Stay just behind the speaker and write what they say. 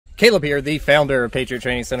Caleb here, the founder of Patriot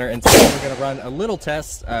Training Center, and today we're going to run a little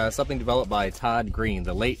test, something developed by Todd Green,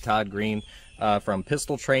 the late Todd Green from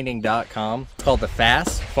pistoltraining.com. It's called the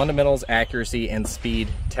F.A.S.T, Fundamentals, Accuracy, and Speed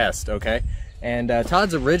Test, okay? And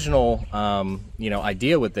Todd's original,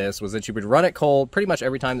 idea with this was that you would run it cold pretty much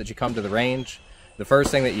every time that you come to the range. The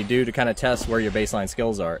first thing that you do to kind of test where your baseline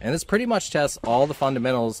skills are. And this pretty much tests all the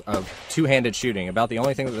fundamentals of two-handed shooting. About the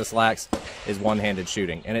only thing that this lacks is one-handed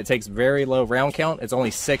shooting. And it takes very low round count. It's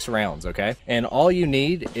only 6 rounds, okay? And all you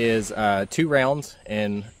need is 2 rounds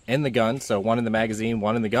in the gun. So 1 in the magazine,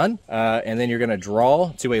 1 in the gun. And then you're gonna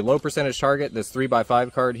draw to a low percentage target, this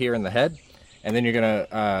 3x5 card here in the head. And then you're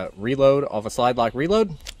gonna reload off a slide lock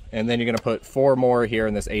reload. And then you're going to put 4 more here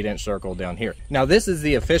in this 8-inch circle down here. Now this is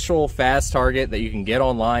the official F.A.S.T target that you can get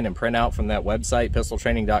online and print out from that website,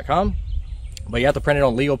 pistoltraining.com. But you have to print it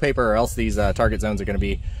on legal paper or else these target zones are going to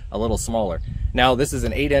be a little smaller. Now this is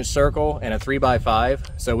an 8-inch circle and a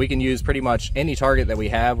 3x5, so we can use pretty much any target that we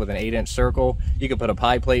have with an 8-inch circle. You could put a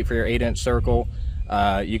pie plate for your 8-inch circle.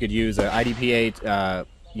 You could use an IDP-8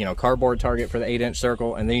 cardboard target for the 8-inch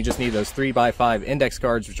circle, and then you just need those 3x5 index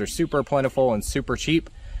cards, which are super plentiful and super cheap.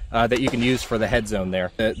 That you can use for the head zone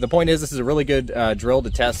there. The point is, this is a really good drill to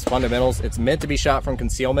test fundamentals. It's meant to be shot from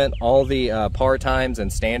concealment. All the par times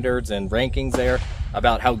and standards and rankings there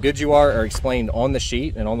about how good you are explained on the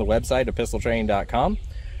sheet and on the website of pistoltraining.com.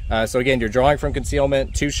 So again, you're drawing from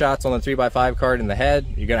concealment, 2 shots on the 3x5 card in the head.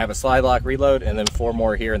 You're gonna have a slide lock reload and then 4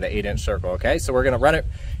 more here in the 8-inch circle, okay? So we're gonna run it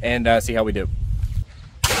and see how we do.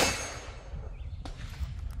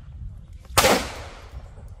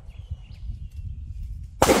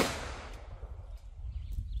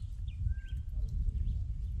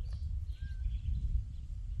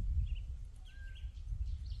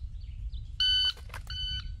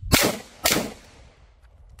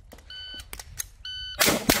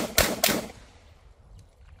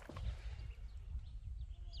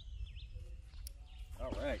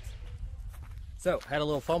 So, had a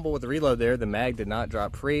little fumble with the reload there. The mag did not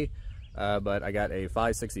drop free, but I got a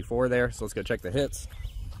 564 there, so let's go check the hits.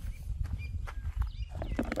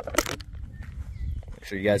 Make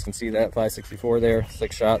sure you guys can see that, 564 there,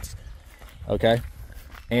 6 shots. Okay,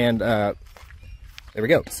 and there we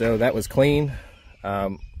go. So that was clean,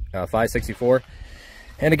 564.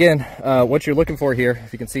 And again, what you're looking for here,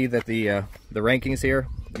 if you can see that the rankings here,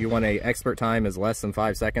 you want a expert time is less than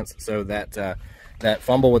 5 seconds, so that that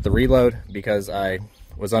fumble with the reload, because I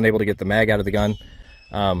was unable to get the mag out of the gun,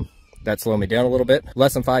 that slowed me down a little bit.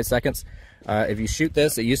 Less than 5 seconds. If you shoot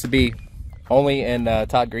this, it used to be only in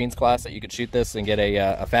Todd Green's class that you could shoot this and get a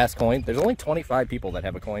F.A.S.T coin. There's only 25 people that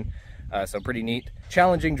have a coin, so pretty neat.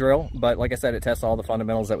 Challenging drill, but like I said, it tests all the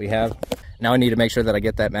fundamentals that we have. Now I need to make sure that I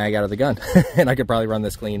get that mag out of the gun, and I could probably run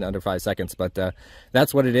this clean under 5 seconds, but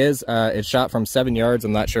that's what it is. It's shot from 7 yards.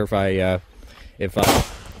 I'm not sure if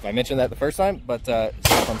I mentioned that the first time, but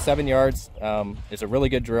from 7 yards, it's a really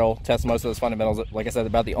good drill. Tests most of those fundamentals. Like I said,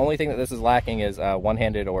 about the only thing that this is lacking is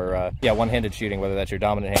one-handed or one-handed shooting, whether that's your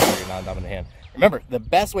dominant hand or your non-dominant hand. Remember, the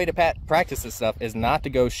best way to practice this stuff is not to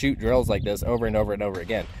go shoot drills like this over and over and over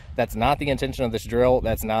again. That's not the intention of this drill.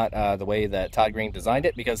 That's not the way that Todd Green designed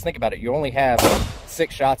it, because think about it, you only have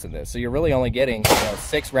 6 shots in this, so you're really only getting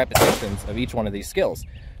 6 repetitions of each one of these skills.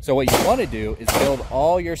 So what you want to do is build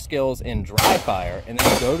all your skills in dry fire, and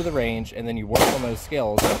then you go to the range, and then you work on those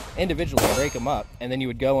skills individually, break them up, and then you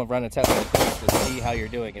would go and run a test like this to see how you're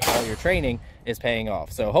doing, if all your training is paying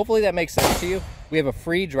off. So hopefully that makes sense to you. We have a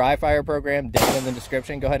free dry fire program down in the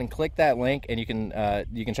description. Go ahead and click that link, and you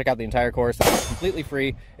can check out the entire course. It's completely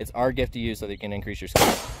free. It's our gift to you so that you can increase your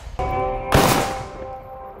skills.